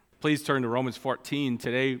Please turn to Romans 14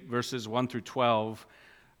 today, verses 1 through 12.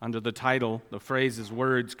 Under the title, the phrases,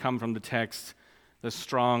 words come from the text, the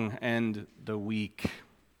strong and the weak.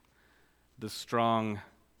 The strong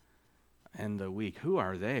and the weak. Who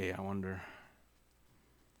are they, I wonder?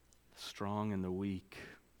 The strong and the weak.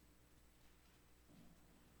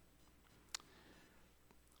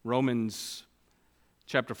 Romans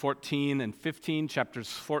chapter 14 and 15, chapters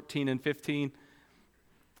 14 and 15.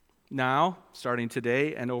 Now, starting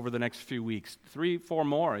today and over the next few weeks, 3-4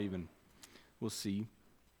 more even, we'll see.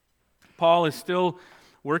 Paul is still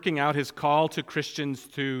working out his call to Christians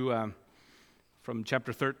to, from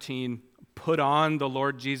chapter 13, put on the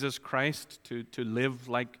Lord Jesus Christ, to live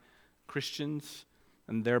like Christians,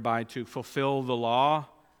 and thereby to fulfill the law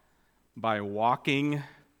by walking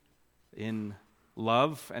in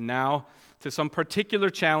love. And now to some particular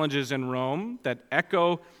challenges in Rome that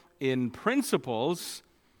echo in principles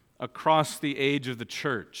across the age of the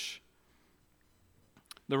church.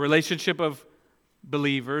 The relationship of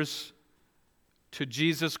believers to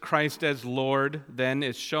Jesus Christ as Lord, then,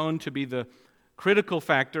 is shown to be the critical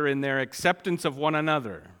factor in their acceptance of one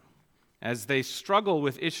another as they struggle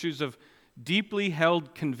with issues of deeply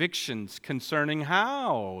held convictions concerning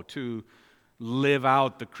how to live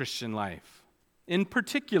out the Christian life, in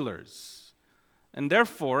particulars, and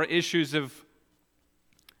therefore issues of,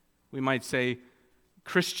 we might say,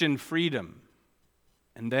 Christian freedom,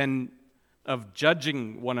 and then of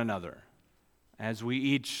judging one another as we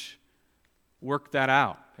each work that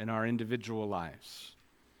out in our individual lives.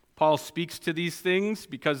 Paul speaks to these things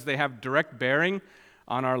because they have direct bearing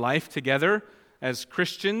on our life together as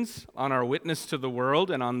Christians, on our witness to the world,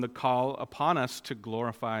 and on the call upon us to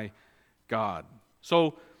glorify God.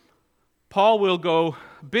 So Paul will go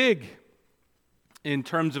big in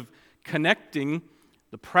terms of connecting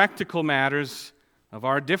the practical matters of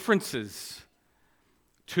our differences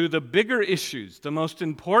to the bigger issues, the most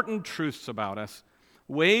important truths about us,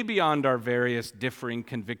 way beyond our various differing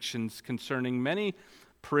convictions concerning many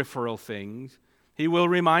peripheral things. He will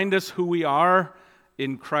remind us who we are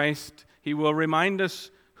in Christ. He will remind us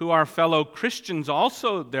who our fellow Christians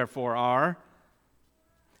also, therefore, are.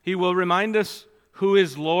 He will remind us who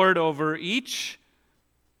is Lord over each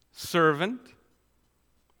servant.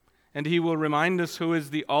 And he will remind us who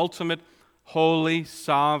is the ultimate, holy,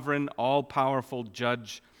 sovereign, all-powerful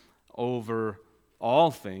judge over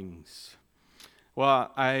all things.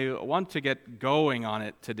 Well, I want to get going on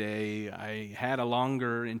it today. I had a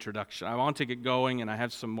longer introduction. I want to get going, and I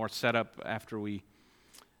have some more setup after we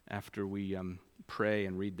pray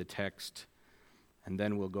and read the text, and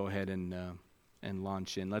then we'll go ahead and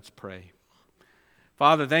launch in. Let's pray.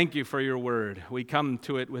 Father, thank you for your word. We come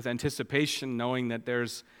to it with anticipation, knowing that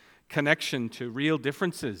there's connection to real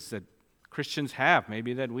differences that Christians have,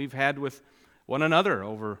 maybe that we've had with one another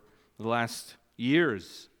over the last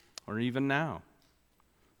years or even now.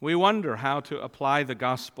 We wonder how to apply the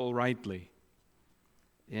gospel rightly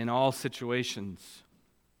in all situations.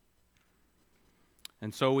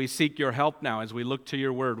 And so we seek your help now as we look to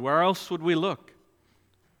your word. Where else would we look?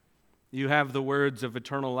 You have the words of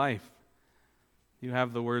eternal life. You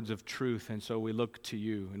have the words of truth, and so we look to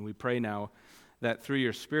you. And we pray now that through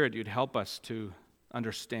your Spirit you'd help us to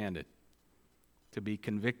understand it, to be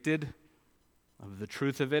convicted of the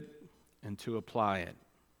truth of it, and to apply it.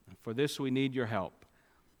 And for this we need your help,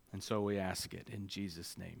 and so we ask it in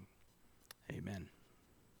Jesus' name. Amen.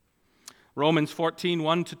 Romans 14,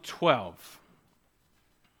 1 to 12.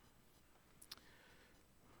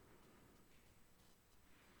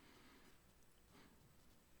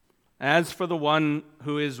 As for the one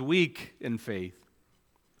who is weak in faith,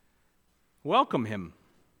 welcome him,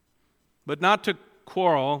 but not to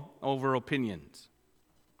quarrel over opinions.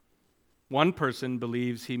 One person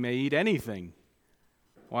believes he may eat anything,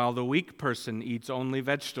 while the weak person eats only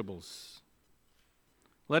vegetables.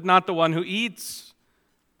 Let not the one who eats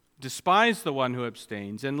despise the one who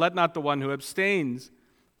abstains, and let not the one who abstains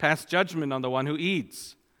pass judgment on the one who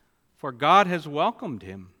eats, for God has welcomed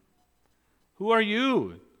him. Who are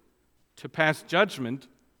you to pass judgment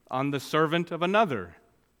on the servant of another?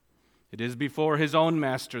 It is before his own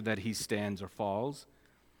master that he stands or falls,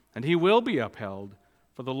 and he will be upheld,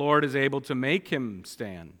 for the Lord is able to make him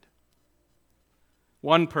stand.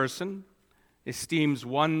 One person esteems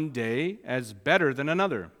one day as better than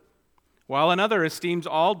another, while another esteems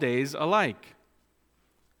all days alike.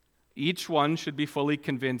 Each one should be fully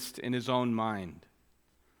convinced in his own mind.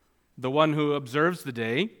 The one who observes the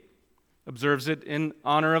day observes it in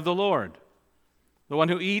honor of the Lord. The one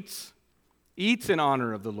who eats in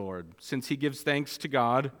honor of the Lord, since he gives thanks to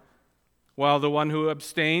God, while the one who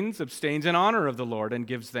abstains in honor of the Lord and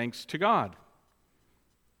gives thanks to God.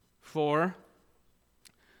 For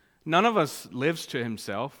none of us lives to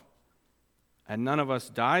himself, and none of us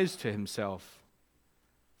dies to himself.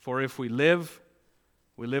 For if we live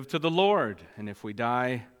to the Lord, and if we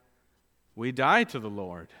die to the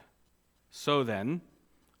Lord. So then,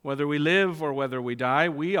 whether we live or whether we die,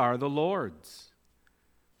 we are the Lord's.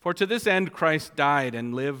 For to this end Christ died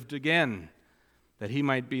and lived again, that he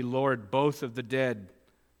might be Lord both of the dead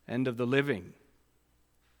and of the living.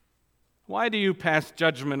 Why do you pass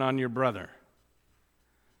judgment on your brother?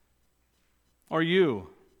 Or you,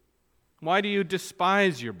 why do you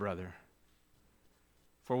despise your brother?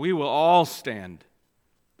 For we will all stand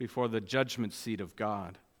before the judgment seat of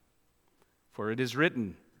God. For it is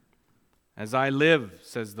written, "As I live,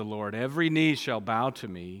 says the Lord, every knee shall bow to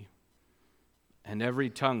me, and every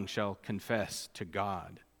tongue shall confess to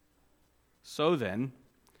God." So then,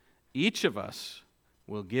 each of us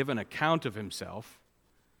will give an account of himself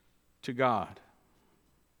to God.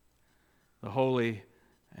 The holy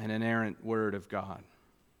and inerrant Word of God.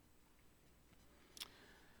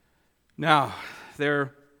 Now,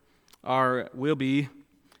 there will be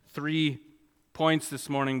 3 points this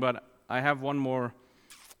morning, but I have one more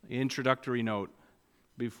introductory note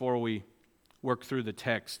before we work through the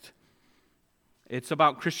text. It's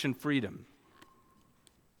about Christian freedom.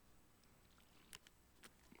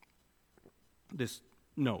 This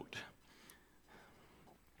note.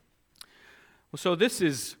 So this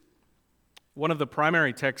is one of the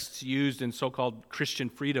primary texts used in so-called Christian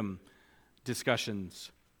freedom discussions.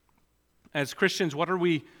 As Christians, what are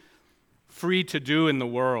we free to do in the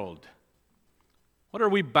world? What are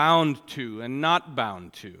we bound to and not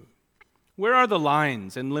bound to? Where are the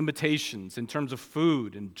lines and limitations in terms of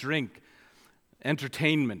food and drink,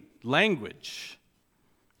 entertainment, language,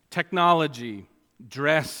 technology,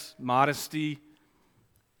 dress, modesty,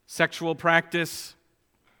 sexual practice,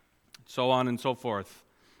 so on and so forth,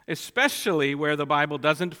 especially where the Bible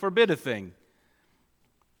doesn't forbid a thing?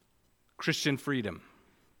 Christian freedom.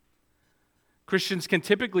 Christians can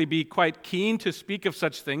typically be quite keen to speak of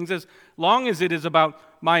such things as long as it is about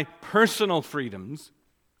my personal freedoms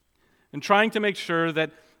and trying to make sure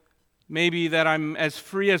that maybe that I'm as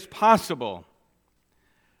free as possible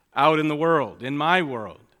out in the world, in my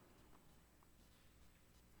world.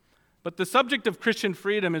 But the subject of Christian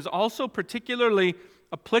freedom is also particularly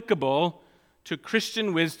applicable to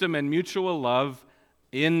Christian wisdom and mutual love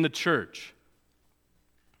in the church.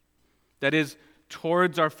 That is,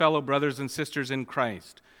 towards our fellow brothers and sisters in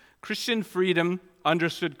Christ. Christian freedom,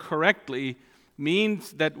 understood correctly,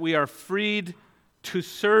 means that we are freed to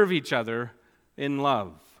serve each other in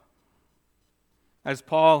love. As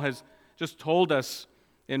Paul has just told us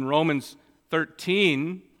in Romans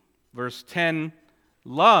 13, verse 10,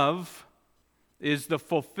 love is the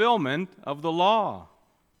fulfillment of the law.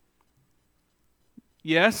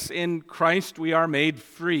 Yes, in Christ we are made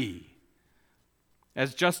free.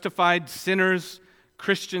 As justified sinners,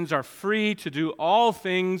 Christians are free to do all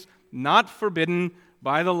things not forbidden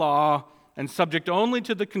by the law and subject only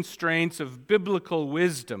to the constraints of biblical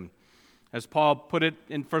wisdom. As Paul put it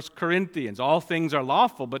in 1 Corinthians, all things are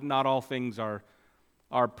lawful, but not all things are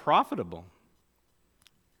profitable.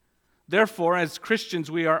 Therefore, as Christians,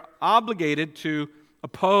 we are obligated to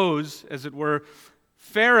oppose, as it were,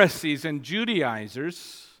 Pharisees and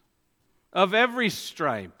Judaizers of every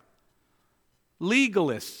stripe,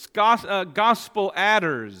 legalists, gospel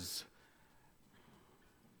adders,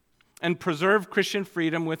 and preserve Christian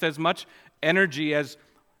freedom with as much energy as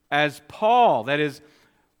Paul. That is,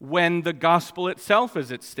 when the gospel itself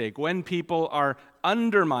is at stake, when people are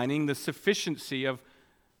undermining the sufficiency of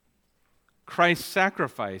Christ's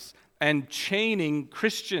sacrifice and chaining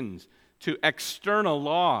Christians to external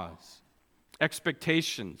laws,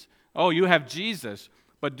 expectations. Oh, you have Jesus,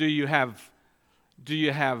 but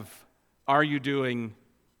are you doing?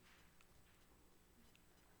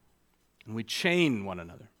 And we chain one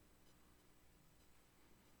another.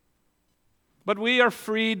 But we are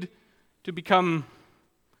freed to become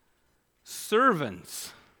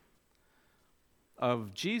servants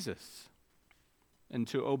of Jesus and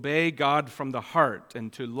to obey God from the heart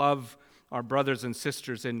and to love our brothers and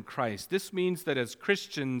sisters in Christ. This means that as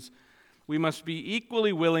Christians, we must be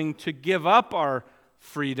equally willing to give up our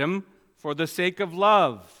freedom for the sake of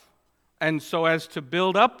love, and so as to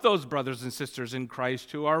build up those brothers and sisters in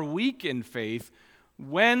Christ who are weak in faith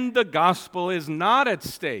when the gospel is not at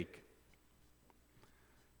stake.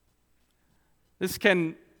 This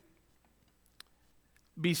can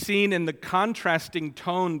be seen in the contrasting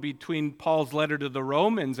tone between Paul's letter to the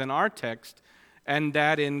Romans and our text, and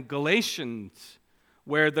that in Galatians,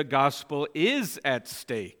 where the gospel is at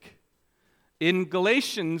stake, In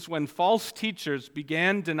Galatians, when false teachers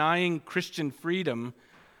began denying Christian freedom,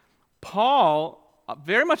 Paul,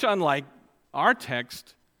 very much unlike our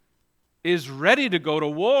text, is ready to go to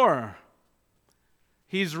war.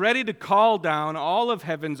 He's ready to call down all of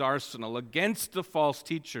heaven's arsenal against the false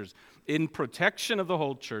teachers in protection of the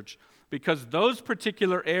whole church, because those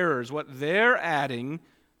particular errors, what they're adding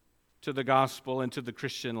to the gospel and to the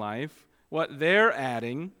Christian life, what they're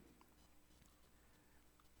adding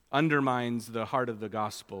undermines the heart of the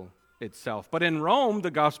gospel itself. But in Rome,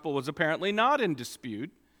 the gospel was apparently not in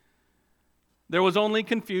dispute. There was only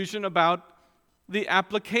confusion about the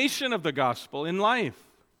application of the gospel in life.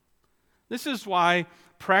 This is why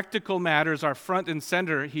practical matters are front and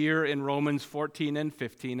center here in Romans 14 and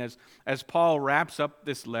 15 as Paul wraps up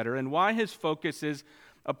this letter, and why his focus is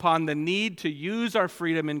upon the need to use our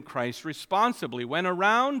freedom in Christ responsibly when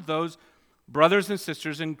around those brothers and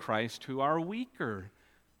sisters in Christ who are weaker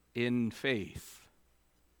in faith.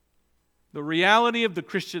 The reality of the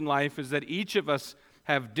Christian life is that each of us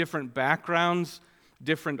have different backgrounds,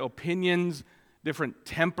 different opinions, different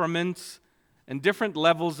temperaments, and different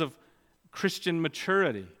levels of Christian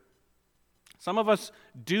maturity. Some of us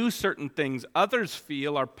do certain things others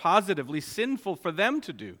feel are positively sinful for them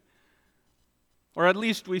to do. Or at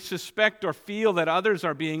least we suspect or feel that others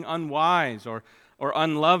are being unwise or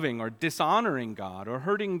unloving or dishonoring God or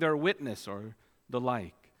hurting their witness or the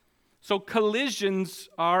like. So collisions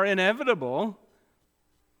are inevitable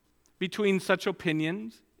between such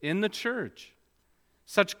opinions in the church.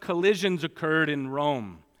 Such collisions occurred in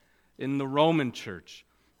Rome, in the Roman church.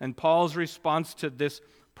 And Paul's response to this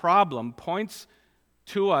problem points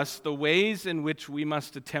to us the ways in which we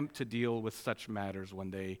must attempt to deal with such matters when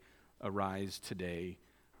they arise today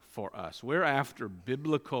for us. We're after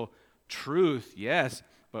biblical truth, yes,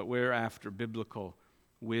 but we're after biblical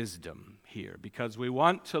wisdom here because we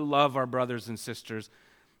want to love our brothers and sisters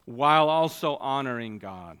while also honoring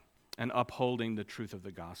God and upholding the truth of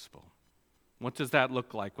the gospel. What does that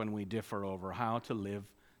look like when we differ over how to live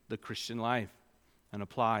the Christian life and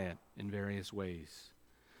apply it in various ways?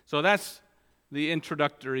 So that's the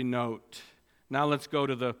introductory note. Now let's go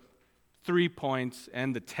to the 3 points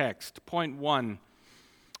and the text. Point 1,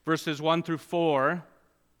 verses 1 through 4,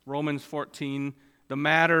 Romans 14, the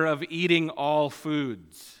matter of eating all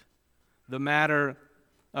foods. The matter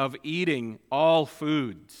of eating all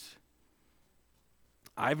foods.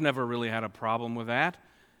 I've never really had a problem with that.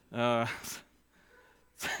 Let's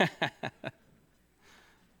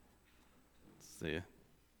see.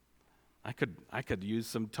 I could use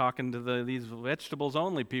some talking to these vegetables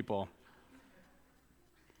only people.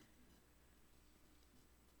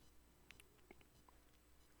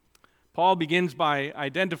 Paul begins by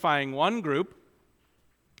identifying one group.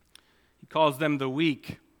 He calls them the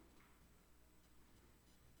weak.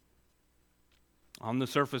 On the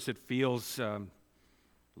surface, it feels a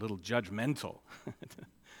little judgmental.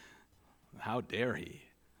 How dare he?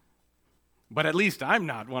 But at least I'm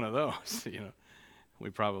not one of those, We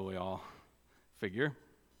probably all figure.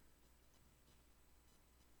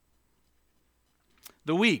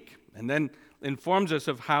 The weak, and then informs us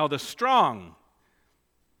of how the strong,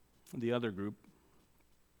 the other group,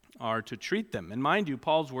 are to treat them. And mind you,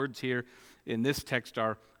 Paul's words here in this text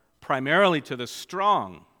are primarily to the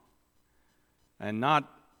strong and not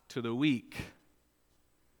to the weak.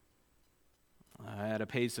 At a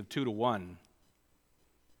pace of 2-1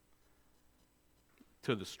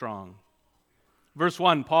 to the strong. Verse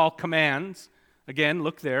 1, Paul commands, again,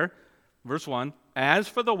 look there, verse 1, as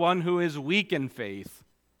for the one who is weak in faith,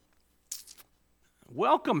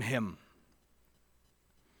 welcome him,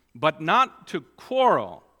 but not to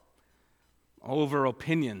quarrel over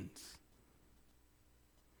opinions.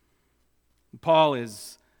 Paul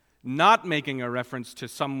is not making a reference to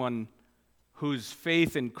someone whose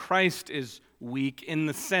faith in Christ is weak in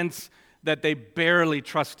the sense that they barely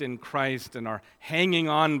trust in Christ and are hanging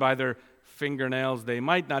on by their fingernails. They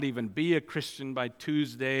might not even be a Christian by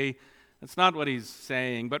Tuesday. That's not what he's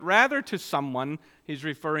saying, but rather to someone, he's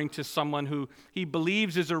referring to someone who he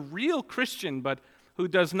believes is a real Christian, but who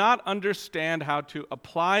does not understand how to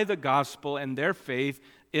apply the gospel and their faith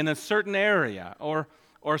in a certain area or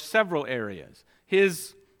several areas.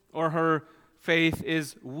 His or her faith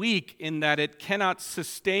is weak in that it cannot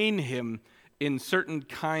sustain him in certain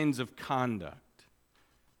kinds of conduct.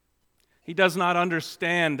 He does not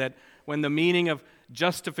understand that when the meaning of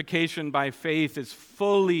justification by faith is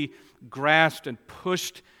fully grasped and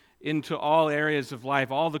pushed into all areas of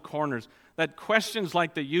life, all the corners, that questions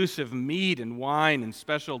like the use of meat and wine and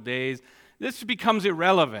special days, this becomes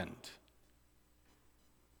irrelevant.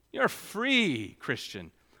 You're free,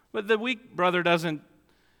 Christian. But the weak brother doesn't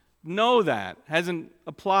know that, hasn't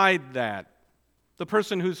applied that. The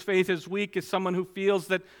person whose faith is weak is someone who feels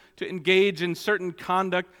that to engage in certain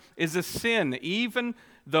conduct is a sin, even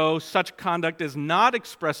though such conduct is not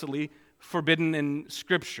expressly forbidden in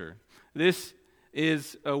Scripture. This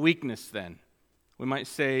is a weakness then. We might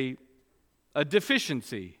say a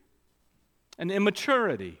deficiency, an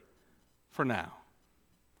immaturity for now,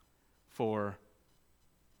 for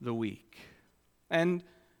the weak. And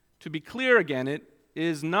to be clear again, it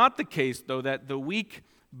is not the case, though, that the weak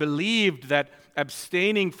believed that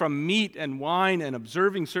abstaining from meat and wine and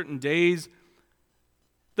observing certain days,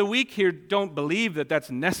 the weak here don't believe that that's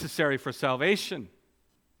necessary for salvation.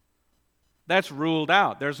 That's ruled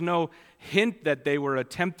out. There's no hint that they were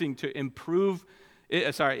attempting to impose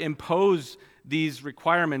these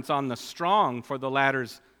requirements on the strong for the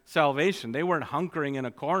latter's salvation. They weren't hunkering in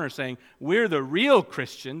a corner saying, we're the real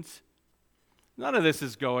Christians. None of this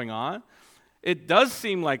is going on. It does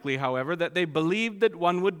seem likely, however, that they believed that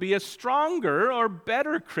one would be a stronger or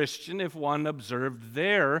better Christian if one observed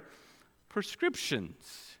their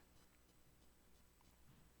prescriptions.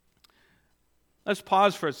 Let's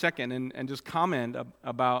pause for a second and just comment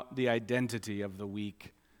about the identity of the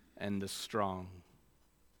weak and the strong.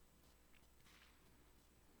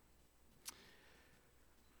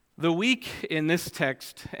 The weak in this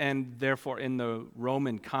text, and therefore in the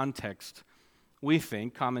Roman context, we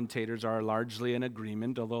think, commentators are largely in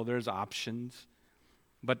agreement, although there's options.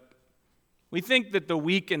 But we think that the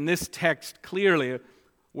weak in this text clearly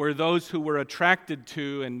were those who were attracted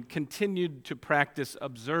to and continued to practice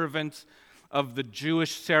observance of the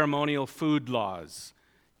Jewish ceremonial food laws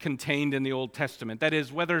contained in the Old Testament. That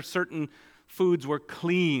is, whether certain foods were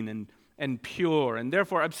clean and pure, and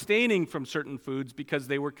therefore abstaining from certain foods because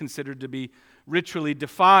they were considered to be ritually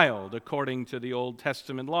defiled according to the Old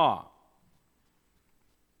Testament law.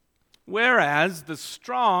 Whereas the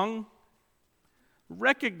strong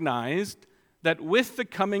recognized that with the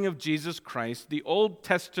coming of Jesus Christ, the Old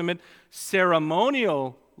Testament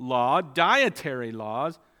ceremonial law, dietary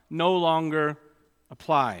laws, no longer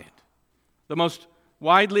applied. The most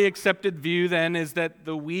widely accepted view then is that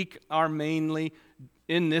the weak are mainly,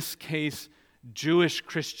 in this case, Jewish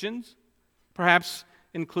Christians, perhaps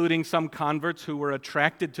including some converts who were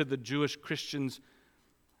attracted to the Jewish Christians'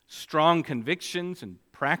 strong convictions and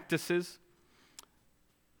practices,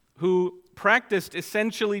 who practiced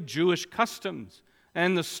essentially Jewish customs.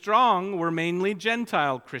 And the strong were mainly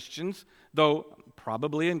Gentile Christians, though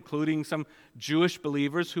probably including some Jewish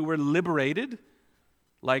believers who were liberated,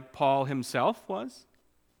 like Paul himself was.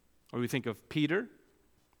 Or we think of Peter,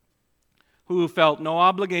 who felt no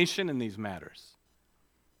obligation in these matters.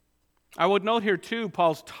 I would note here, too,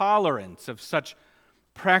 Paul's tolerance of such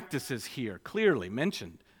practices here, clearly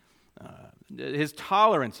mentioned. His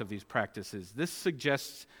tolerance of these practices. This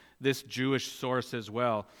suggests this Jewish source as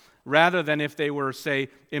well, rather than if they were, say,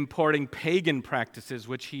 importing pagan practices,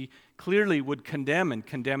 which he clearly would condemn and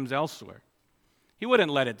condemns elsewhere. He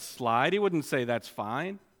wouldn't let it slide. He wouldn't say that's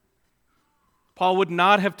fine. Paul would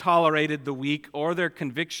not have tolerated the weak or their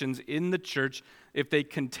convictions in the church if they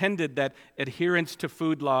contended that adherence to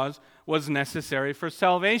food laws was necessary for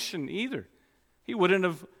salvation either. He wouldn't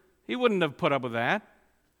have put up with that.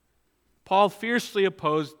 Paul fiercely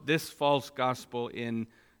opposed this false gospel in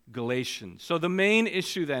Galatians. So the main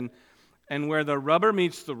issue then, and where the rubber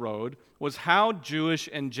meets the road, was how Jewish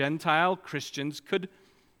and Gentile Christians could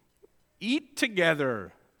eat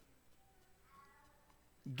together,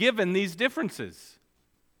 given these differences.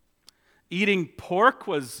 Eating pork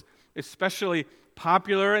was especially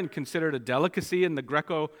popular and considered a delicacy in the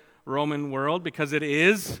Greco-Roman world because it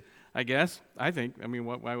is, I think. I mean,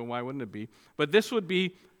 why wouldn't it be? But this would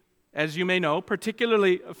be, as you may know,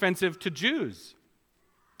 particularly offensive to Jews.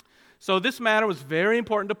 So this matter was very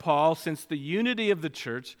important to Paul since the unity of the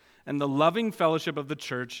church and the loving fellowship of the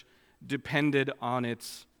church depended on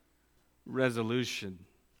its resolution.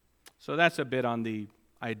 So that's a bit on the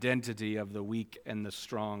identity of the weak and the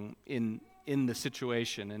strong in the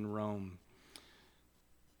situation in Rome.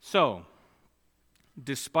 So,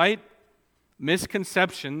 despite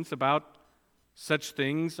misconceptions about such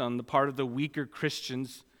things on the part of the weaker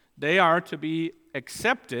Christians, they are to be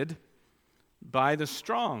accepted by the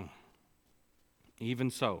strong.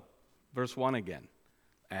 Even so, verse 1 again.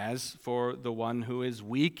 As for the one who is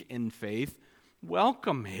weak in faith,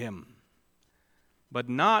 welcome him, but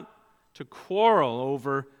not to quarrel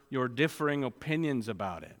over your differing opinions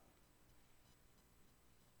about it.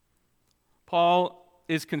 Paul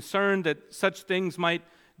is concerned that such things might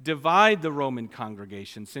divide the Roman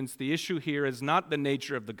congregation, since the issue here is not the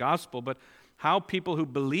nature of the gospel, but how people who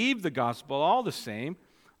believe the gospel, all the same,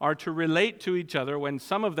 are to relate to each other when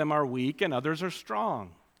some of them are weak and others are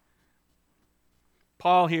strong.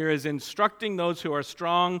 Paul here is instructing those who are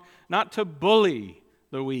strong not to bully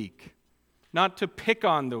the weak, not to pick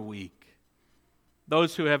on the weak,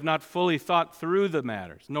 those who have not fully thought through the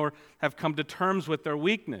matters, nor have come to terms with their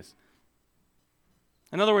weakness.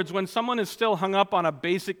 In other words, when someone is still hung up on a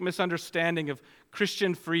basic misunderstanding of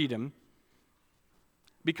Christian freedom,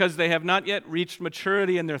 because they have not yet reached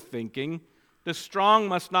maturity in their thinking, the strong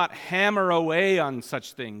must not hammer away on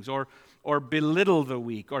such things or belittle the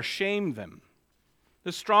weak or shame them.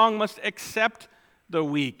 The strong must accept the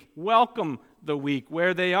weak, welcome the weak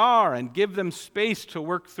where they are, and give them space to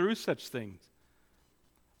work through such things.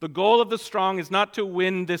 The goal of the strong is not to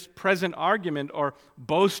win this present argument or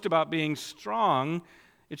boast about being strong.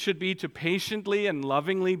 It should be to patiently and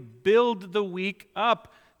lovingly build the weak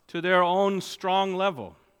up to their own strong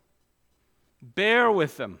level. Bear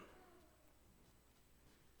with them.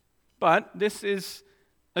 But this is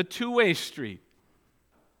a two-way street.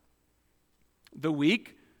 The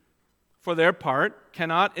weak, for their part,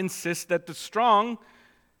 cannot insist that the strong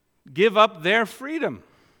give up their freedom.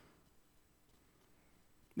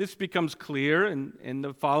 This becomes clear in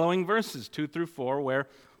the following verses, 2 through 4, where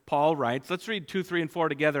Paul writes. Let's read 2, 3, and 4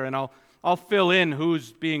 together, and I'll fill in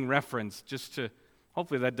who's being referenced, just to,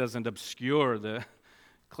 hopefully that doesn't obscure the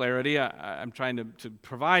clarity. I'm trying to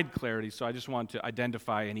provide clarity, so I just want to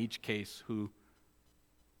identify in each case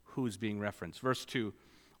who's being referenced. Verse 2,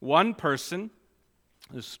 one person,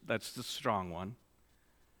 that's the strong one,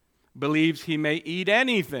 believes he may eat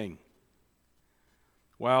anything,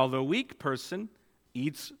 while the weak person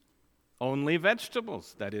eats only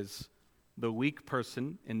vegetables. That is, the weak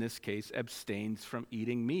person, in this case, abstains from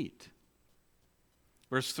eating meat.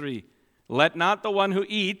 Verse 3, let not the one who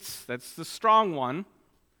eats, that's the strong one,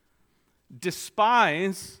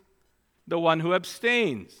 despise the one who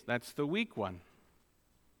abstains, that's the weak one.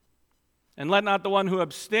 And let not the one who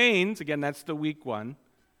abstains, again, that's the weak one,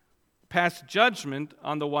 pass judgment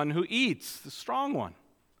on the one who eats, the strong one.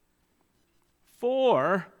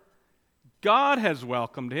 For God has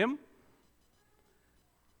welcomed him.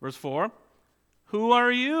 Verse 4, who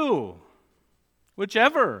are you,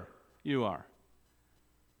 whichever you are,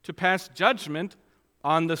 to pass judgment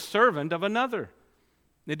on the servant of another?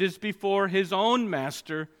 It is before his own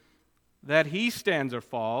master that he stands or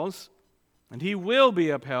falls, and he will be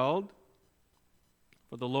upheld,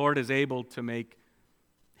 for the Lord is able to make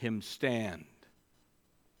him stand.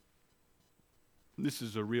 This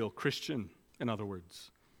is a real Christian, in other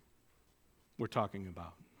words, we're talking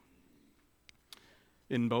about.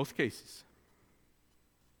 In both cases.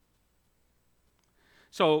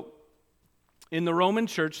 So, in the Roman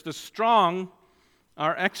church, the strong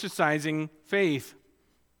are exercising faith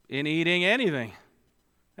in eating anything,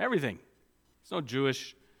 everything. There's no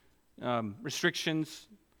Jewish restrictions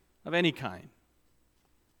of any kind.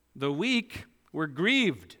 The weak were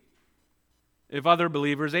grieved if other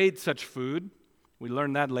believers ate such food. We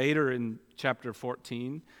learned that later in chapter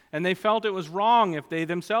 14. And they felt it was wrong if they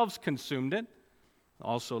themselves consumed it,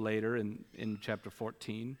 also later in chapter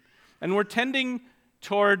 14. And we're tending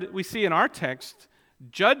toward, we see in our text,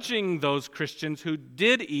 judging those Christians who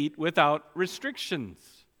did eat without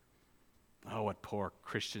restrictions. Oh, what poor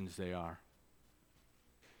Christians they are.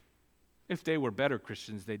 If they were better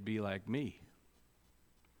Christians, they'd be like me.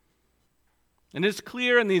 And it's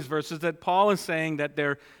clear in these verses that Paul is saying that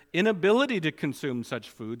their inability to consume such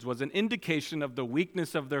foods was an indication of the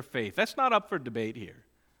weakness of their faith. That's not up for debate here.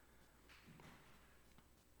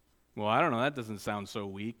 Well, I don't know, that doesn't sound so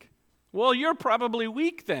weak. Well, you're probably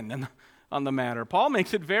weak then on the matter. Paul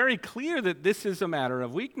makes it very clear that this is a matter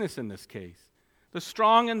of weakness in this case. The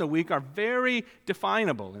strong and the weak are very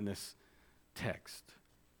definable in this text.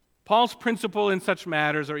 Paul's principle in such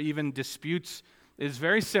matters or even disputes is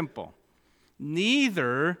very simple.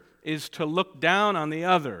 Neither is to look down on the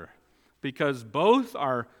other, because both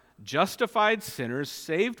are justified sinners,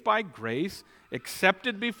 saved by grace,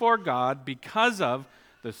 accepted before God because of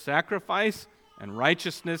the sacrifice and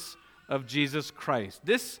righteousness of Jesus Christ.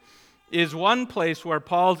 This is one place where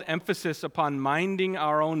Paul's emphasis upon minding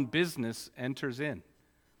our own business enters in.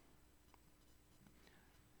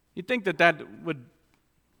 You'd think that would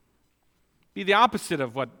be the opposite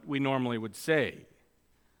of what we normally would say.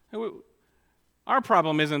 Our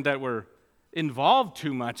problem isn't that we're involved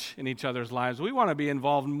too much in each other's lives. We want to be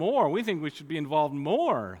involved more. We think we should be involved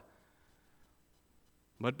more.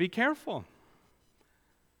 But be careful.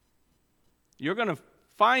 You're going to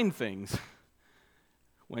find things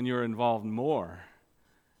when you're involved more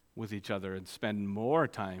with each other and spend more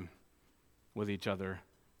time with each other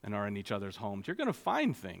and are in each other's homes. You're going to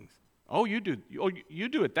find things. Oh, you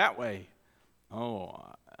do it that way.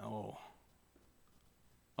 Oh,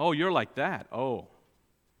 you're like that. Oh,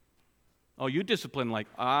 you discipline like,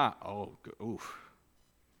 oof.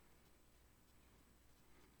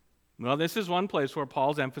 Well, this is one place where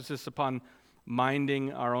Paul's emphasis upon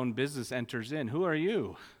minding our own business enters in. Who are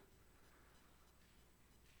you?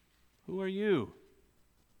 Who are you?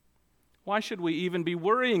 Why should we even be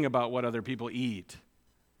worrying about what other people eat?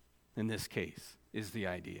 In this case, is the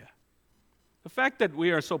idea. The fact that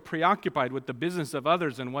we are so preoccupied with the business of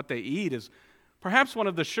others and what they eat is perhaps one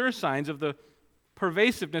of the sure signs of the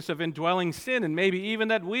pervasiveness of indwelling sin, and maybe even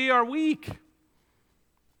that we are weak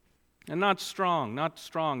and not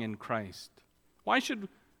strong in Christ. Why should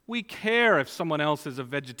we care if someone else is a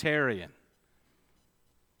vegetarian?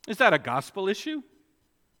 Is that a gospel issue?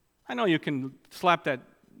 I know you can slap that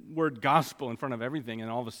word gospel in front of everything,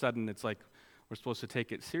 and all of a sudden it's like we're supposed to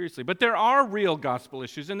take it seriously. But there are real gospel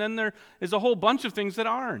issues, and then there is a whole bunch of things that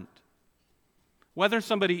aren't. Whether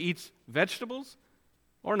somebody eats vegetables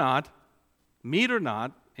or not, meat or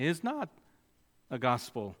not, is not a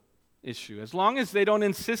gospel issue. As long as they don't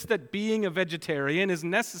insist that being a vegetarian is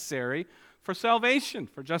necessary for salvation,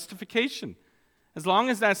 for justification. As long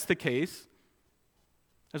as that's the case,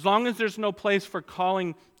 as long as there's no place for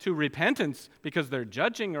calling to repentance because they're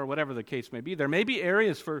judging or whatever the case may be, there may be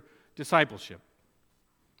areas for discipleship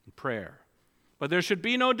and prayer. But there should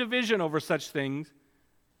be no division over such things.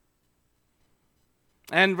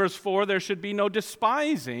 And verse 4, there should be no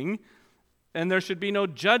despising and there should be no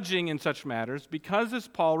judging in such matters because, as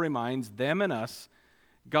Paul reminds them and us,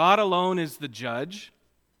 God alone is the judge.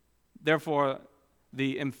 Therefore,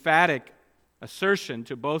 the emphatic assertion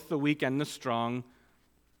to both the weak and the strong,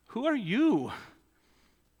 who are you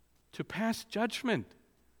to pass judgment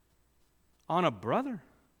on a brother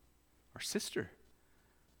or sister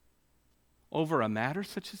over a matter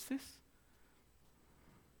such as this?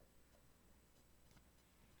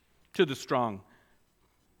 To the strong.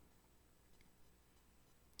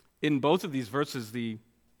 In both of these verses, the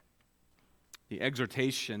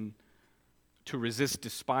exhortation to resist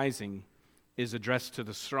despising is addressed to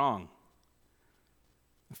the strong.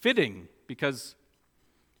 Fitting, because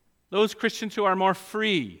those Christians who are more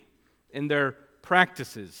free in their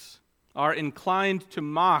practices are inclined to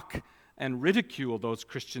mock and ridicule those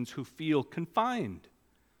Christians who feel confined.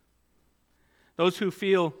 Those who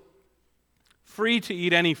feel free to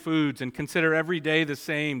eat any foods and consider every day the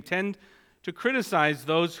same tend to criticize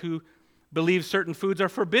those who believe certain foods are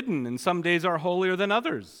forbidden and some days are holier than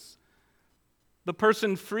others. The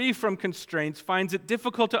person free from constraints finds it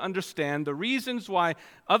difficult to understand the reasons why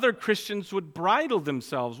other Christians would bridle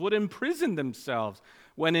themselves, would imprison themselves,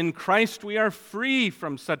 when in Christ we are free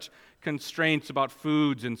from such constraints about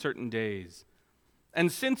foods in certain days.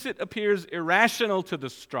 And since it appears irrational to the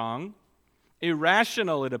strong,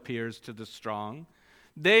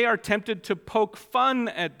 they are tempted to poke fun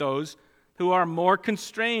at those who are more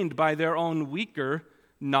constrained by their own weaker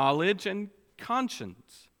knowledge and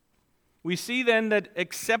conscience. We see then that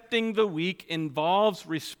accepting the weak involves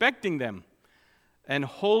respecting them and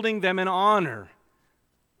holding them in honor,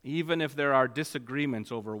 even if there are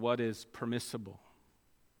disagreements over what is permissible.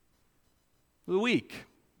 The weak.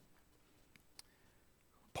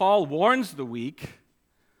 Paul warns the weak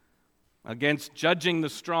against judging the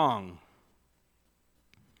strong.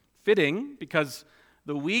 Fitting, because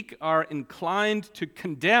the weak are inclined to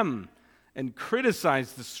condemn and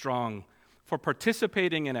criticize the strong for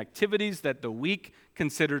participating in activities that the weak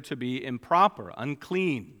consider to be improper,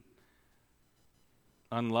 unclean,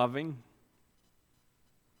 unloving.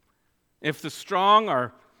 If the strong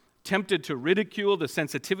are tempted to ridicule the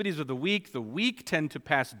sensitivities of the weak tend to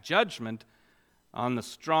pass judgment on the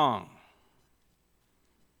strong.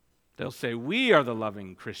 They'll say, we are the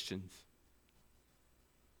loving Christians.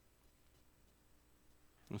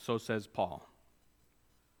 And so says Paul.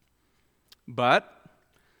 But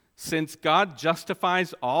since God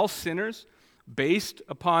justifies all sinners based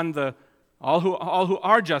upon all who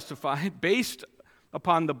are justified based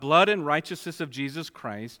upon the blood and righteousness of Jesus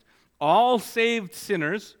Christ, all saved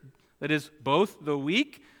sinners, that is, both the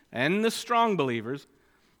weak and the strong believers,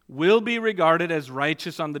 will be regarded as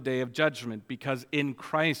righteous on the day of judgment, because in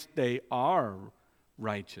Christ they are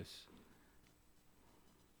righteous.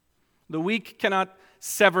 The weak cannot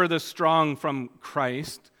sever the strong from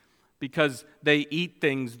Christ because they eat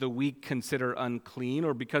things the weak consider unclean,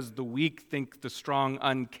 or because the weak think the strong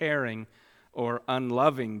uncaring or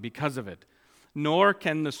unloving because of it. Nor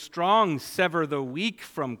can the strong sever the weak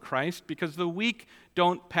from Christ, because the weak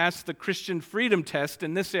don't pass the Christian freedom test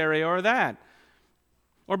in this area or that.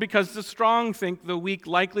 or because the strong think the weak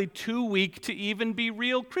likely too weak to even be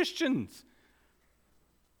real Christians.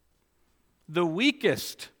 The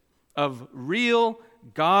weakest of real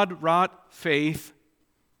God-wrought faith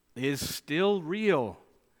is still real.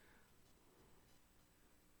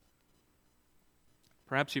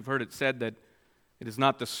 Perhaps you've heard it said that it is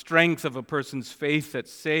not the strength of a person's faith that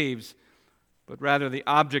saves, but rather the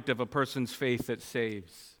object of a person's faith that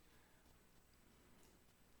saves.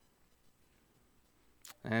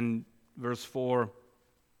 And verse 4,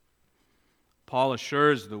 Paul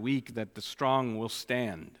assures the weak that the strong will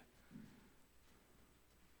stand.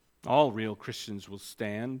 All real Christians will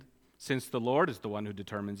stand, since the Lord is the one who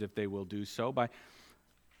determines if they will do so.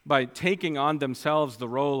 By taking on themselves the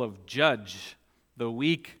role of judge, the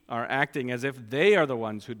weak are acting as if they are the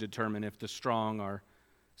ones who determine if the strong are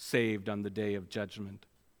saved on the day of judgment.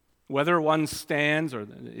 Whether one stands or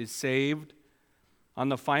is saved on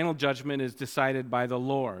the final judgment is decided by the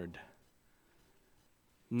Lord,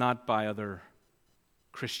 not by other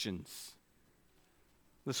Christians.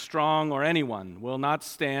 The strong or anyone will not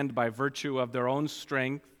stand by virtue of their own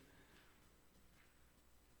strength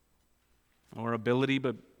or ability,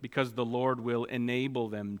 but because the Lord will enable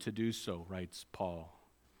them to do so, writes Paul.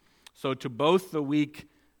 So to both the weak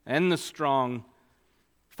and the strong,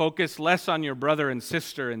 focus less on your brother and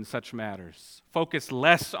sister in such matters. Focus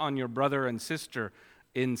less on your brother and sister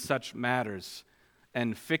in such matters,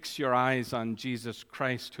 and fix your eyes on Jesus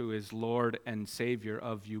Christ, who is Lord and Savior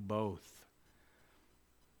of you both.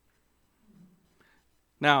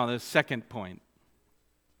 Now, the second point,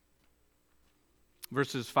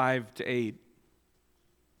 verses 5 to 8,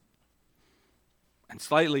 and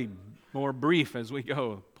slightly more brief as we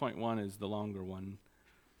go. Point 1 is the longer one.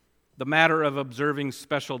 The matter of observing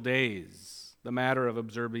special days. The matter of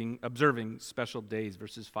observing special days,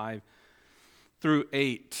 verses 5 through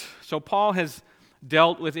 8. So Paul has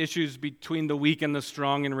dealt with issues between the weak and the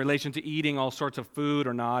strong in relation to eating all sorts of food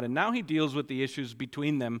or not, and now he deals with the issues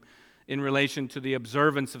between them in relation to the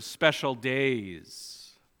observance of special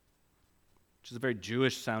days, which is a very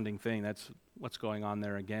Jewish-sounding thing. That's what's going on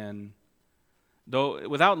there again. Though,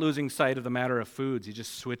 without losing sight of the matter of foods, he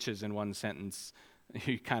just switches in one sentence.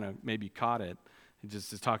 You kind of maybe caught it. He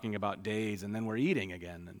just is talking about days, and then we're eating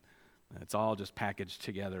again. And it's all just packaged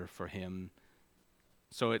together for him.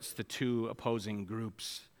 So it's the two opposing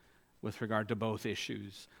groups with regard to both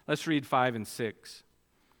issues. Let's read 5 and 6,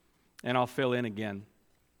 and I'll fill in again.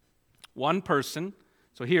 One person,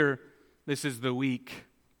 so here, this is the weak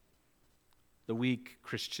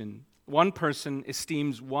Christian. One person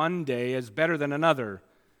esteems one day as better than another.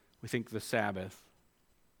 We think the Sabbath,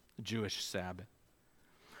 the Jewish Sabbath.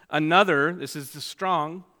 Another, this is the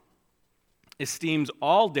strong, esteems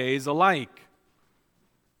all days alike.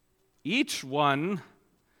 Each one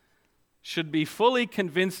should be fully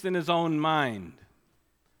convinced in his own mind.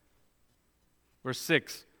 Verse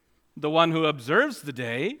 6, the one who observes the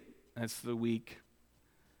day, that's the weak,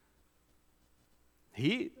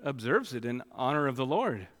 he observes it in honor of the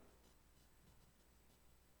Lord.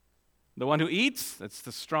 The one who eats, that's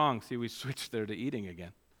the strong. See, we switched there to eating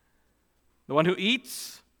again. The one who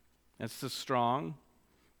eats, that's the strong,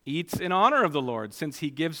 eats in honor of the Lord, since he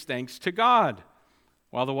gives thanks to God.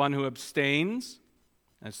 While the one who abstains,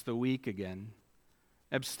 that's the weak again,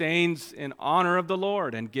 abstains in honor of the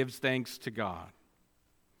Lord and gives thanks to God.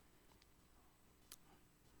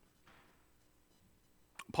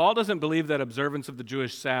 Paul doesn't believe that observance of the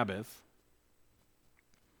Jewish Sabbath,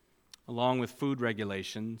 along with food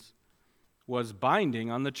regulations, was binding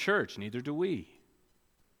on the church. Neither do we.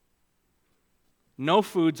 No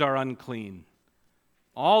foods are unclean.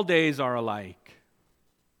 All days are alike.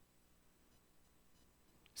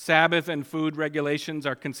 Sabbath and food regulations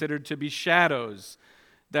are considered to be shadows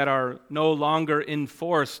that are no longer in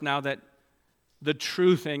force now that the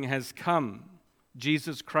true thing has come.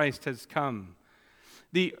 Jesus Christ has come.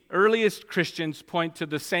 The earliest Christians point to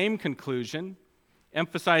the same conclusion,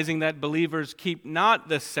 emphasizing that believers keep not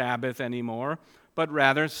the Sabbath anymore, but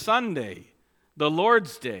rather Sunday, the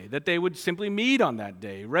Lord's Day, that they would simply meet on that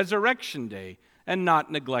day, Resurrection Day, and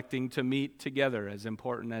not neglecting to meet together, as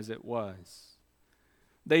important as it was.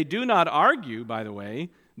 They do not argue, by the way,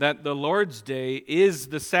 that the Lord's Day is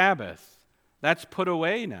the Sabbath. That's put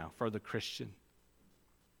away now for the Christian.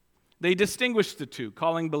 They distinguish the two,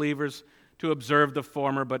 calling believers to observe the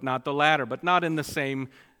former but not the latter, but not in the same,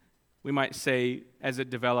 we might say, as it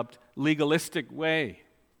developed, legalistic way.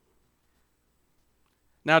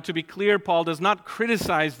 Now, to be clear, Paul does not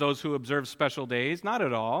criticize those who observe special days, not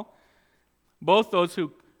at all. Both those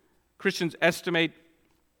Christians who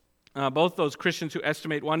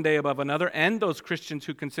estimate one day above another, and those Christians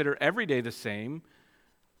who consider every day the same,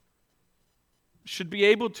 should be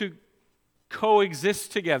able to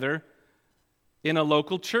coexist together in a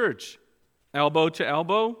local church, elbow to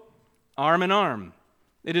elbow, arm in arm.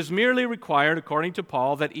 It is merely required, according to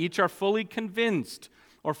Paul, that each are fully convinced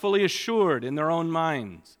or fully assured in their own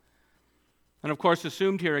minds. And of course,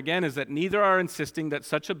 assumed here again is that neither are insisting that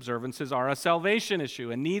such observances are a salvation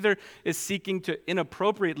issue, and neither is seeking to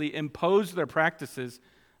inappropriately impose their practices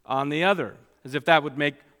on the other, as if that would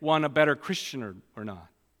make one a better Christian or not.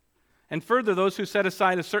 And further, those who set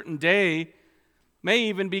aside a certain day may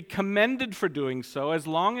even be commended for doing so, as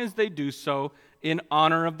long as they do so in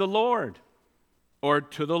honor of the Lord or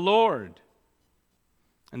to the Lord.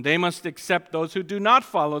 And they must accept those who do not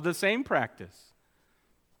follow the same practice.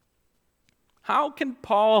 How can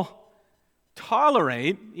Paul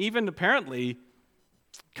tolerate, even apparently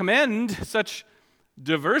commend, such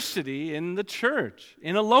diversity in the church,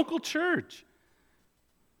 in a local church?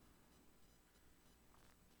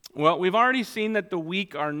 Well, we've already seen that the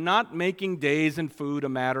weak are not making days and food a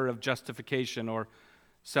matter of justification or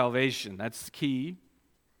salvation. That's key.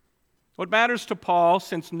 What matters to Paul,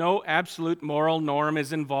 since no absolute moral norm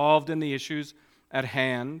is involved in the issues at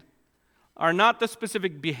hand, are not the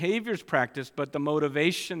specific behaviors practiced, but the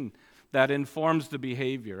motivation that informs the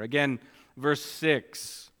behavior. Again, verse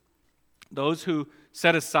 6, those who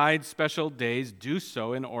set aside special days do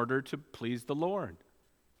so in order to please the Lord.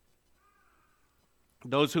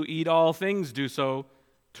 Those who eat all things do so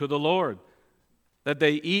to the Lord. That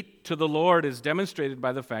they eat to the Lord is demonstrated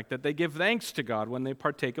by the fact that they give thanks to God when they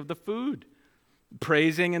partake of the food.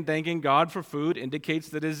 Praising and thanking God for food indicates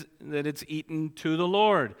that it's eaten to the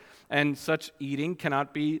Lord, and such eating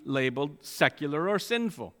cannot be labeled secular or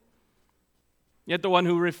sinful. Yet the one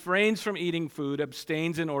who refrains from eating food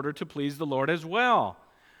abstains in order to please the Lord as well.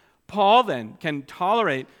 Paul then can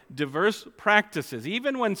tolerate diverse practices,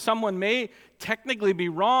 even when someone may technically be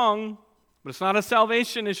wrong, but it's not a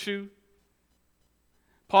salvation issue.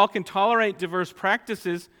 Paul can tolerate diverse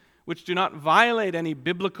practices which do not violate any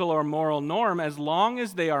biblical or moral norm as long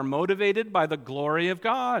as they are motivated by the glory of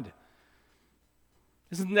God.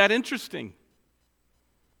 Isn't that interesting?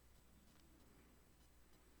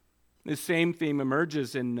 This same theme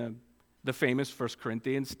emerges in the famous 1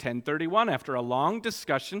 Corinthians 10:31 after a long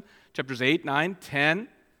discussion, chapters 8, 9, 10,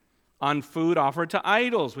 on food offered to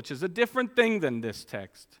idols, which is a different thing than this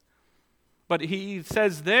text. But he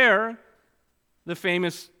says there, the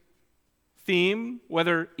famous theme,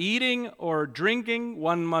 whether eating or drinking,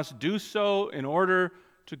 one must do so in order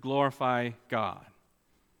to glorify God.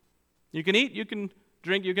 You can eat, you can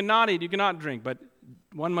drink, you cannot eat, you cannot drink, but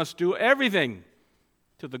one must do everything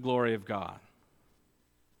to the glory of God.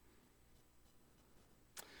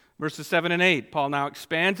 Verses 7 and 8, Paul now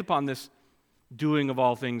expands upon this doing of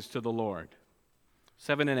all things to the Lord.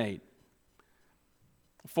 7 and 8.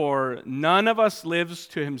 For none of us lives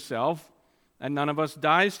to himself, and none of us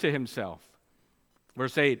dies to himself.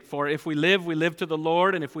 Verse 8, for if we live to the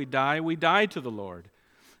Lord, and if we die to the Lord.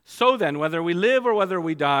 So then, whether we live or whether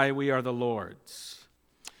we die, we are the Lord's.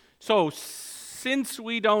 So, since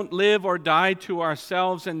we don't live or die to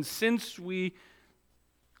ourselves, and since we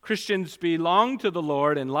Christians belong to the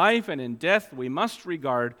Lord in life and in death, we must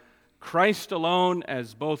regard Christ alone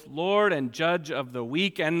as both Lord and judge of the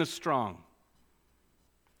weak and the strong.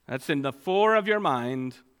 That's in the fore of your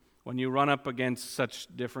mind when you run up against such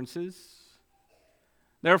differences.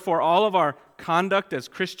 Therefore, all of our conduct as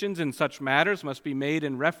Christians in such matters must be made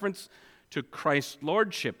in reference to Christ's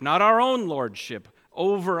lordship, not our own lordship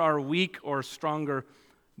over our weak or stronger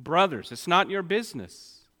brothers. It's not your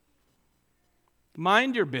business.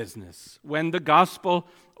 Mind your business when the gospel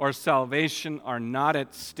or salvation are not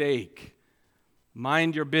at stake.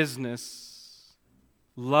 Mind your business,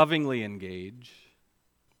 lovingly engage,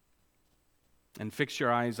 and fix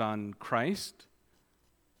your eyes on Christ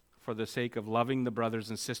for the sake of loving the brothers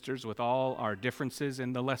and sisters with all our differences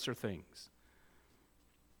in the lesser things.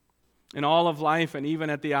 In all of life and even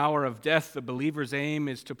at the hour of death, the believer's aim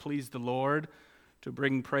is to please the Lord, to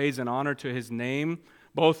bring praise and honor to his name.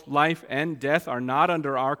 Both life and death are not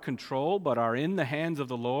under our control, but are in the hands of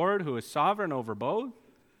the Lord, who is sovereign over both.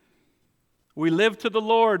 We live to the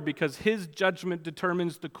Lord because his judgment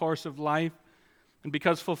determines the course of life, and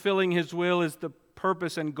because fulfilling his will is the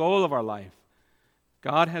purpose and goal of our life.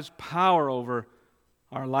 God has power over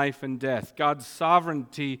our life and death. God's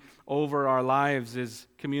sovereignty over our lives is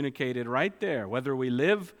communicated right there. Whether we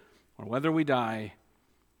live or whether we die,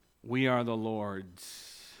 we are the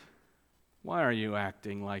Lord's. Why are you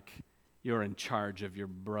acting like you're in charge of your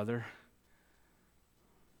brother?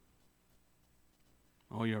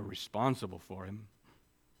 Oh, you're responsible for him,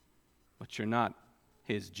 but you're not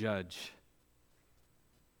his judge.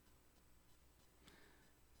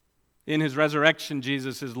 In his resurrection,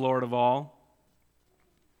 Jesus is Lord of all.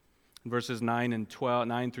 In verses 9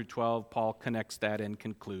 through 12, Paul connects that and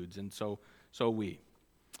concludes, and so we.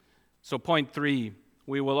 So point 3,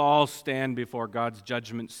 we will all stand before God's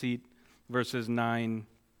judgment seat, verses 9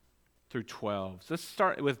 through 12. So let's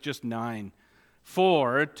start with just 9.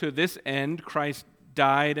 For to this end Christ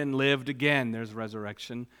died and lived again, there's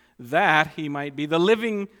resurrection, that he might be the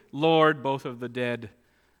living Lord both of the dead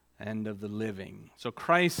and of the living. So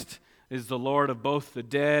Christ is the Lord of both the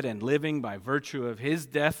dead and living by virtue of his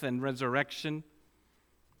death and resurrection.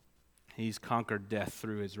 He's conquered death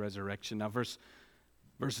through his resurrection. Now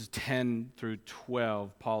verses 10 through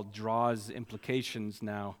 12, Paul draws implications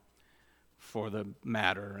now for the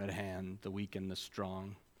matter at hand, the weak and the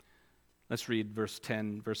strong. Let's read verses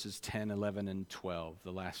 10, 11, and 12,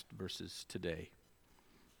 the last verses today.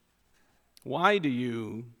 Why do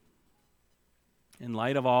you, in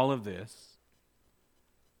light of all of this,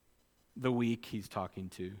 the weak he's talking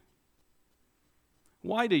to,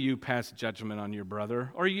 why do you pass judgment on your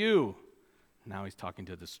brother, or you? Now he's talking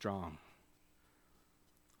to the strong.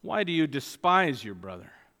 Why do you despise your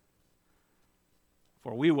brother?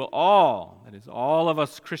 For we will all, that is, all of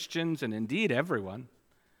us Christians, and indeed everyone,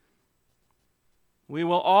 we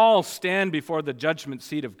will all stand before the judgment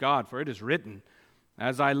seat of God, for it is written,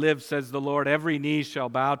 as I live, says the Lord, every knee shall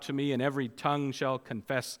bow to me, and every tongue shall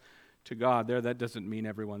confess to God. There, that doesn't mean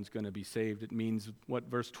everyone's going to be saved. It means what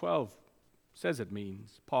verse 12 says it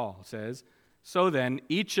means. Paul says, so then,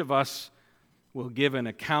 each of us will give an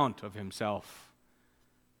account of himself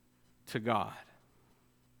to God.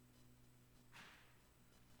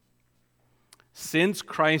 Since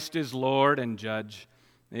Christ is Lord and judge,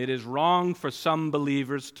 it is wrong for some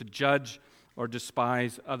believers to judge or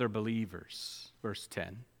despise other believers. Verse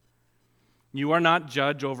 10. You are not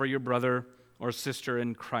judge over your brother or sister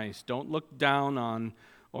in Christ. Don't look down on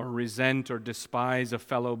or resent or despise a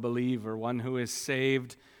fellow believer, one who is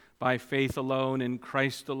saved by faith alone, in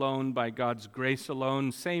Christ alone, by God's grace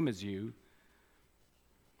alone, same as you.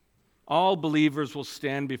 All believers will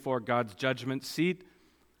stand before God's judgment seat.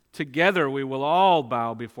 Together we will all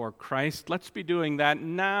bow before Christ. Let's be doing that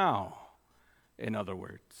now, in other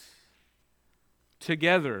words.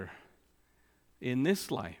 Together in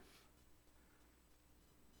this life.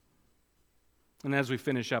 And as we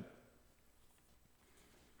finish up,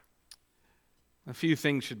 a few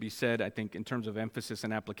things should be said, I think, in terms of emphasis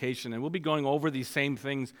and application. And we'll be going over these same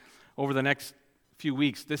things over the next few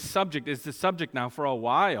weeks. This subject is the subject now for a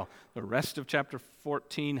while. The rest of chapter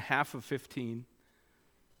 14, half of 15.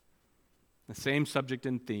 The same subject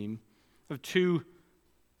and theme of two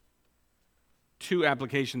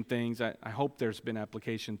application things. I hope there's been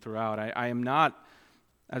application throughout. I am not,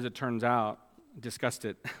 as it turns out, discussed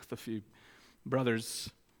it with a few brothers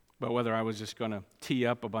about whether I was just going to tee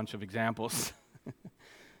up a bunch of examples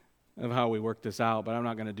of how we work this out, but I'm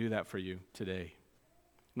not going to do that for you today.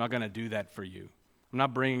 I'm not going to do that for you. I'm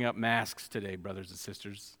not bringing up masks today, brothers and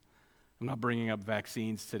sisters. I'm not bringing up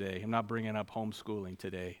vaccines today. I'm not bringing up homeschooling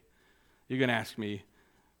today. You can ask me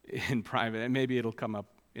in private, and maybe it'll come up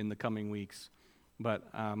in the coming weeks. But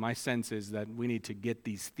my sense is that we need to get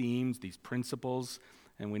these themes, these principles,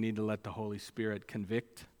 and we need to let the Holy Spirit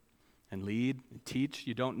convict and lead and teach.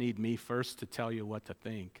 You don't need me first to tell you what to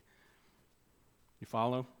think. You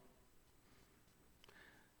follow?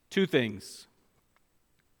 Two things.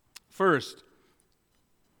 First,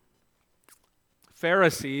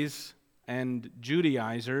 Pharisees and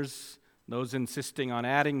Judaizers, those insisting on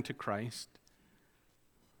adding to Christ,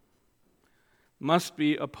 must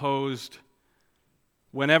be opposed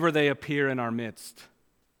whenever they appear in our midst.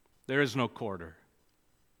 There is no quarter.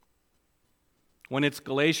 When it's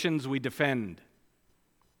Galatians, we defend.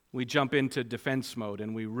 We jump into defense mode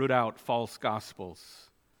and we root out false gospels.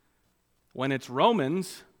 When it's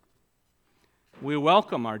Romans, we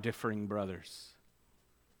welcome our differing brothers.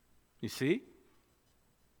 You see?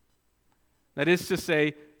 That is to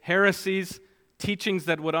say, heresies, teachings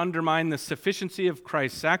that would undermine the sufficiency of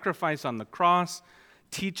Christ's sacrifice on the cross,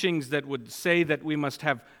 teachings that would say that we must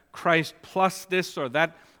have Christ plus this or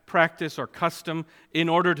that practice or custom in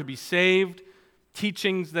order to be saved,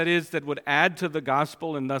 teachings that would add to the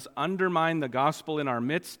gospel and thus undermine the gospel in our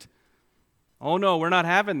midst. Oh no, we're not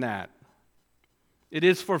having that. It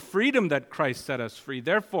is for freedom that Christ set us free.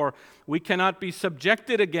 Therefore, we cannot be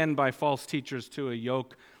subjected again by false teachers to a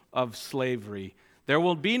yoke of slavery. There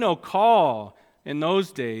will be no call in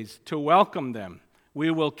those days to welcome them.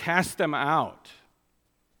 We will cast them out.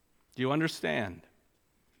 Do you understand?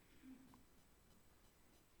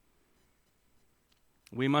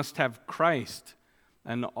 We must have Christ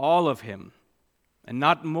and all of Him, and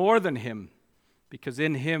not more than Him, because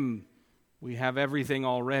in Him We have everything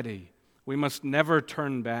already. We must never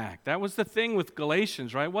turn back. That was the thing with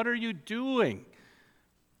Galatians, right? What are you doing?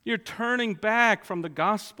 You're turning back from the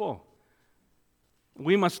gospel.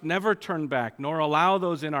 We must never turn back, nor allow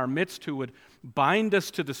those in our midst who would bind us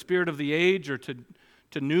to the spirit of the age or to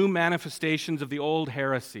new manifestations of the old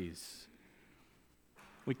heresies.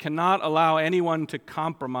 We cannot allow anyone to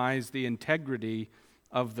compromise the integrity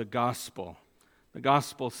of the gospel. The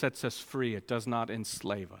gospel sets us free. It does not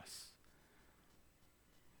enslave us.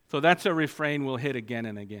 So that's a refrain we'll hit again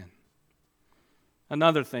and again.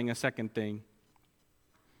 Another thing, a second thing.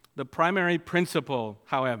 The primary principle,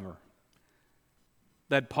 however,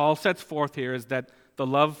 that Paul sets forth here is that the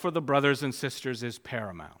love for the brothers and sisters is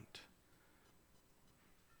paramount.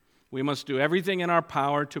 We must do everything in our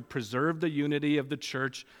power to preserve the unity of the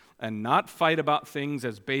church and not fight about things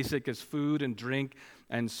as basic as food and drink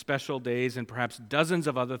and special days and perhaps dozens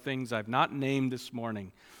of other things I've not named this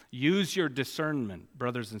morning. Use your discernment,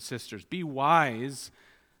 brothers and sisters. Be wise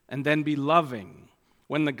and then be loving.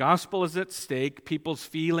 When the gospel is at stake, people's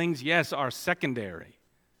feelings, yes, are secondary.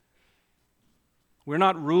 We're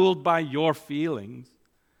not ruled by your feelings.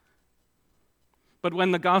 But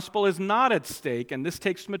when the gospel is not at stake, and this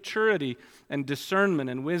takes maturity and discernment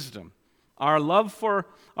and wisdom, our love for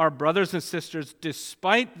our brothers and sisters,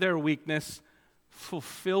 despite their weakness,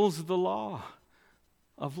 fulfills the law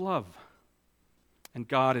of love. And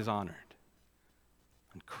God is honored,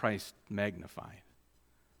 and Christ magnified.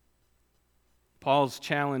 Paul's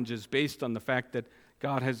challenge is based on the fact that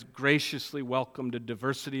God has graciously welcomed a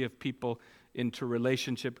diversity of people into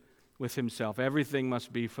relationship with himself. Everything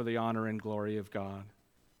must be for the honor and glory of God.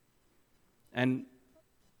 And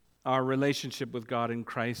our relationship with God in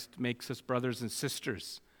Christ makes us brothers and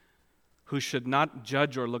sisters who should not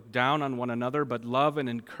judge or look down on one another, but love and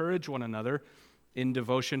encourage one another in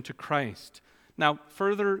devotion to Christ. Now,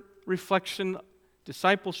 further reflection,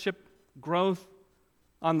 discipleship, growth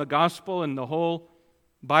on the gospel and the whole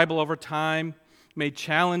Bible over time may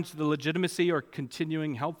challenge the legitimacy or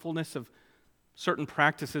continuing helpfulness of certain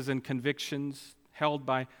practices and convictions held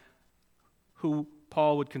by who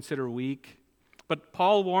Paul would consider weak. But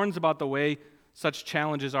Paul warns about the way such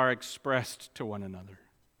challenges are expressed to one another.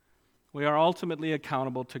 We are ultimately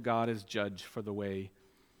accountable to God as judge for the way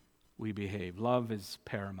we behave. Love is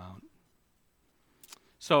paramount.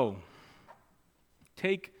 So,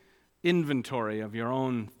 take inventory of your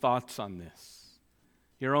own thoughts on this,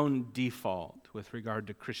 your own default with regard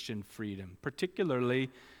to Christian freedom, particularly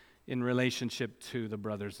in relationship to the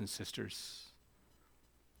brothers and sisters.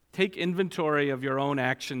 Take inventory of your own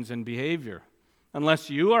actions and behavior. Unless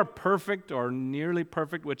you are perfect or nearly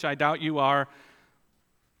perfect, which I doubt you are,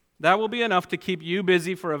 that will be enough to keep you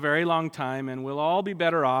busy for a very long time, and we'll all be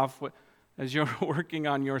better off as you're working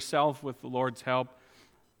on yourself with the Lord's help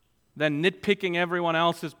than nitpicking everyone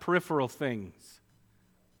else's peripheral things.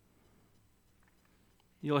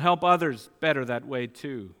 You'll help others better that way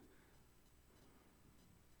too.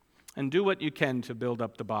 And do what you can to build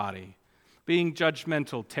up the body. Being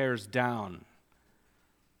judgmental tears down.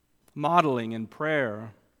 Modeling in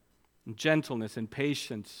prayer, and gentleness and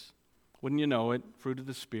patience, wouldn't you know it, fruit of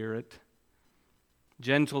the Spirit.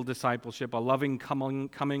 Gentle discipleship, a loving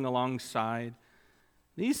coming alongside.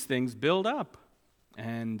 These things build up,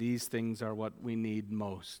 and these things are what we need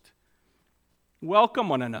most. Welcome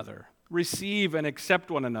one another. Receive and accept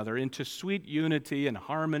one another into sweet unity and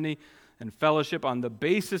harmony and fellowship on the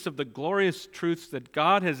basis of the glorious truths that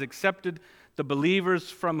God has accepted the believers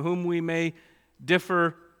from whom we may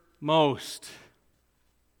differ most.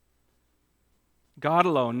 God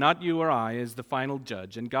alone, not you or I, is the final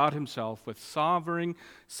judge, and God himself, with sovereign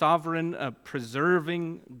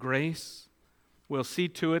preserving grace, will see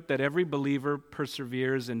to it that every believer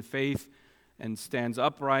perseveres in faith and stands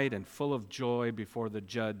upright and full of joy before the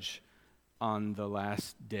judge on the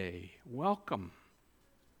last day. Welcome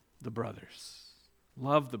the brothers.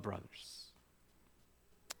 Love the brothers.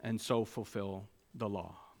 And so fulfill the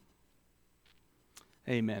law.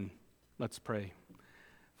 Amen. Let's pray.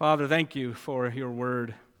 Father, thank you for your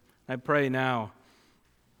word. I pray now,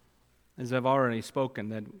 as I've already spoken,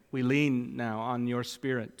 that we lean now on your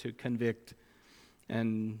Spirit to convict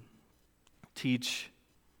and teach,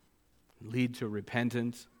 lead to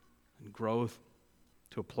repentance and growth,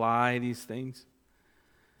 to apply these things.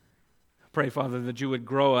 Pray, Father, that you would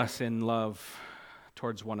grow us in love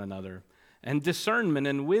towards one another and discernment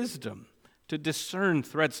and wisdom to discern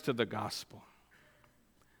threats to the gospel,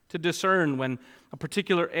 to discern when a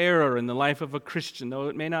particular error in the life of a Christian, though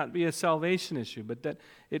it may not be a salvation issue, but that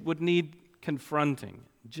it would need confronting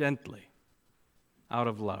gently out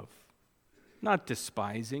of love, not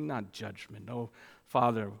despising, not judgment. Oh,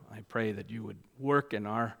 Father, I pray that you would work in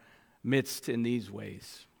our midst in these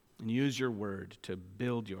ways and use your word to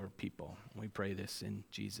build your people. We pray this in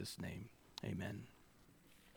Jesus' name. Amen.